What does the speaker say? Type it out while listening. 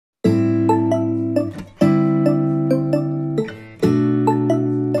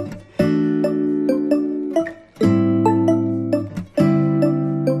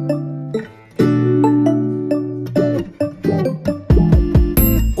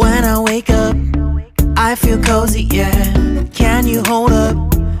wake up, I feel cozy, yeah. Can you hold up?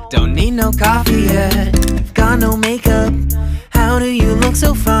 Don't need no coffee yet. Got no makeup. How do you look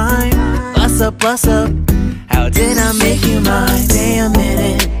so fine? Bust up, bust up. How did I make you mine? Stay a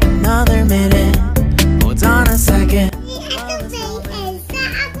minute, another minute. Hold on a second.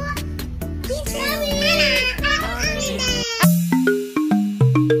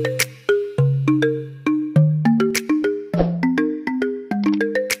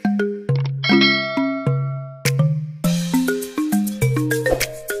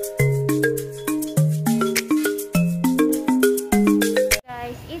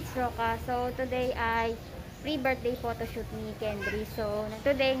 It's Rocca. So today ay pre-birthday photoshoot ni Kendriece. So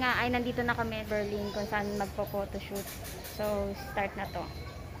today nga ay nandito na kami sa Berlin kung saan magpo-photoshoot. So start na to.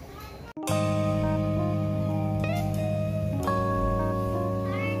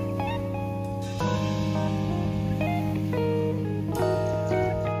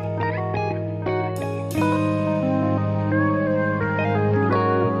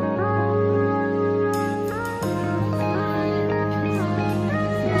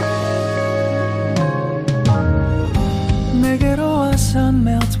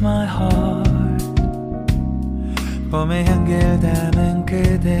 Melt my heart. 봄의 향기를 담은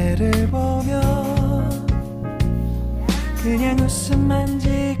그대를 보며 그냥 웃음만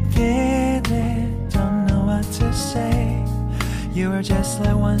짓게 돼. Don't know what to say. You were just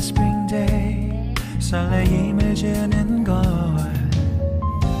like one spring day. 설레임을 주는 걸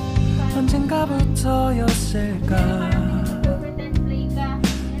언젠가부터였을까.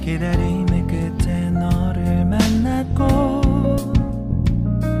 기다림의 끝에 너를 만났고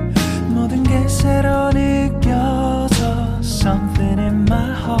모든 게 새로 느껴져. Something in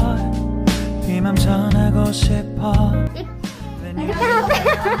my heart. 이 맘 전하고 싶어.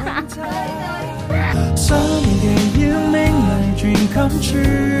 Sunny day you make my dream come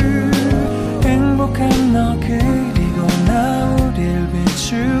true. 행복한 너 그리고 나 우릴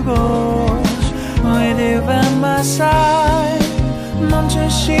비추고 With you by my side. 멈춘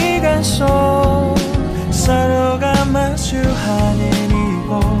시간 속 서로가 마주하는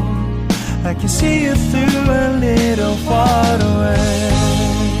이곳 I can see you through a little far away.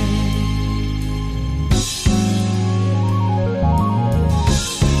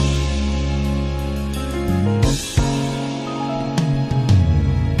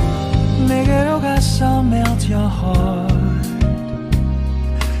 내게로 가서 melt your heart.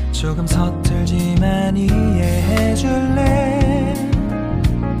 조금 서툴지만 이해해줄래.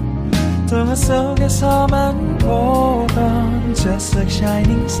 동화 속에서만 보던 Just like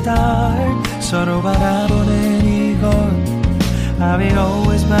shining star. 서로 바라보는 이곳 I will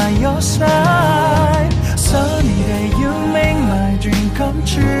always by your side. Sunny day you make my dream come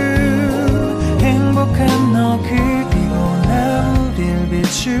true. 행복한 너 그리고 나 우릴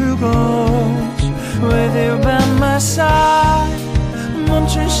비추고 With you by my side.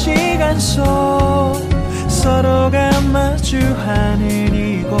 멈춘 시간 속 서로가 마주하는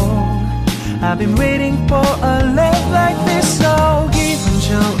이곳 I've been waiting for a love like this. So 기분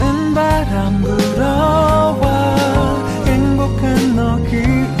좋은 바람 불어와 행복한 너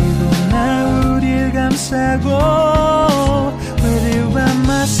그리고 나 우릴 감싸고 With you by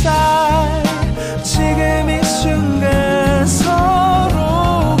my side. 지금 이 순간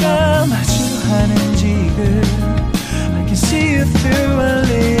서로가 마주하는 지금 I can see you through a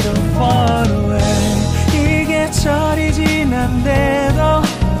little far away. 이게 철이 지난데도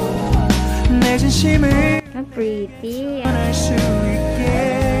내 진심을 pretty. 알 수 있게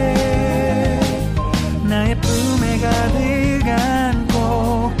나의 품에 가득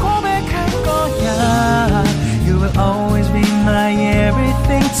안고 고백할 거야. You will always be my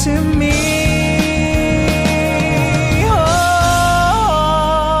everything to me.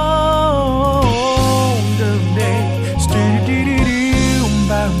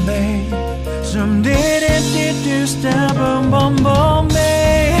 Some did it, stop, boom, boom, boom,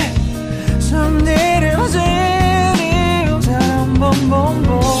 babe. Some did it, boom, boom, boom,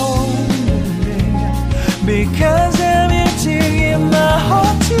 babe. Because I'm here to give my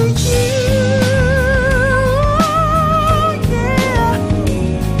heart to you, yeah.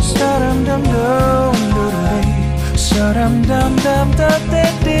 Sa-dum-dum-dum, doodle-dee.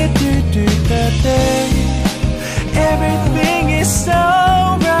 Sa-dum-dum-dum-da-da-da-da-da-da. Everything is so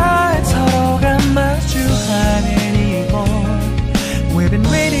right. 서로가 마주하는 이곳 We've been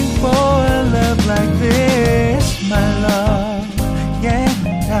waiting for a love like this, my love. Yeah,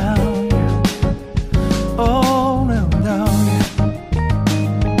 down. Oh, no, no.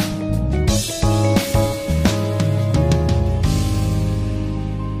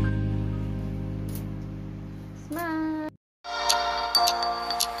 Smile.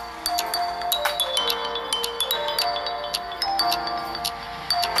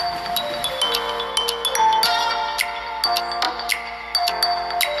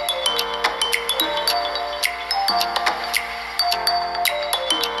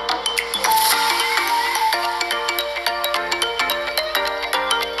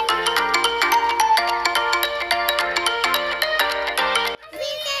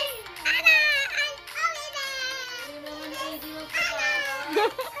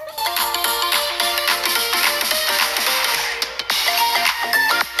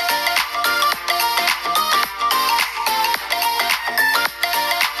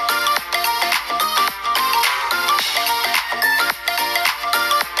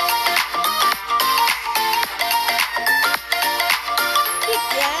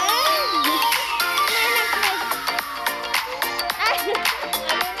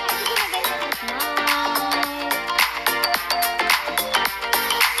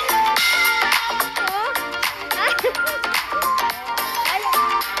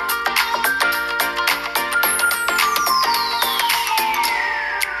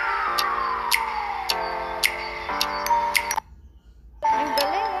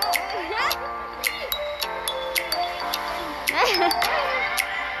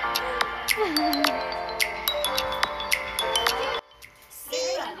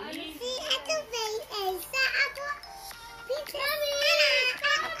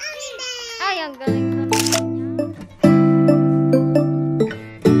 ang galing naman niya.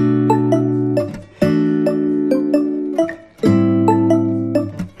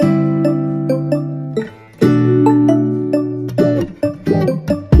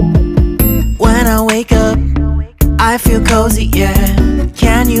 When I wake up, I feel cozy, yeah.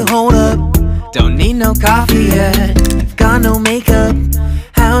 Can you hold up? Don't need no coffee yet. Got no makeup.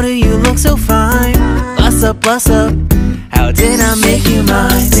 How do you look so fine? Bust up, bust up. How did I make you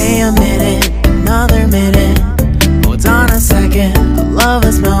mine? Stay a minute, another minute. Hold on a second, I love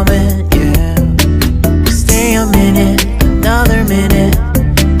this moment, yeah. Stay a minute, another minute.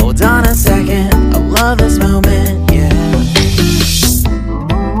 Hold on a second, I love this moment, yeah.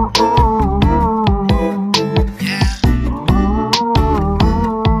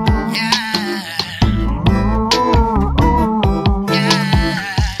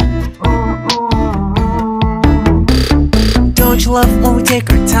 Don't you love when we take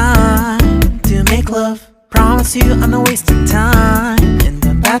our time to make love? Promise you I'm not wasting time in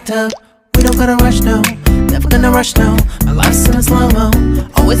the bathtub. We don't gotta rush, no. Never gonna rush, no. My life's in a slow-mo,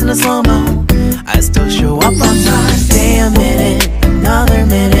 always in a slow-mo. I still show up on time. Stay a minute, another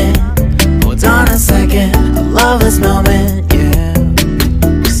minute. Hold on a second, I love this moment, yeah.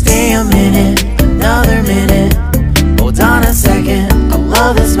 Stay a minute, another minute. Hold on a second, I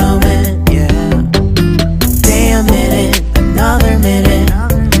love this moment, yeah. Stay a minute, another minute.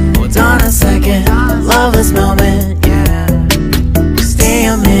 Hold on a second, I love this moment, yeah. Stay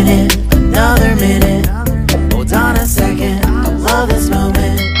a minute, another minute. Hold on a second, I love this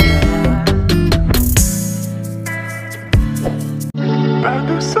moment, yeah.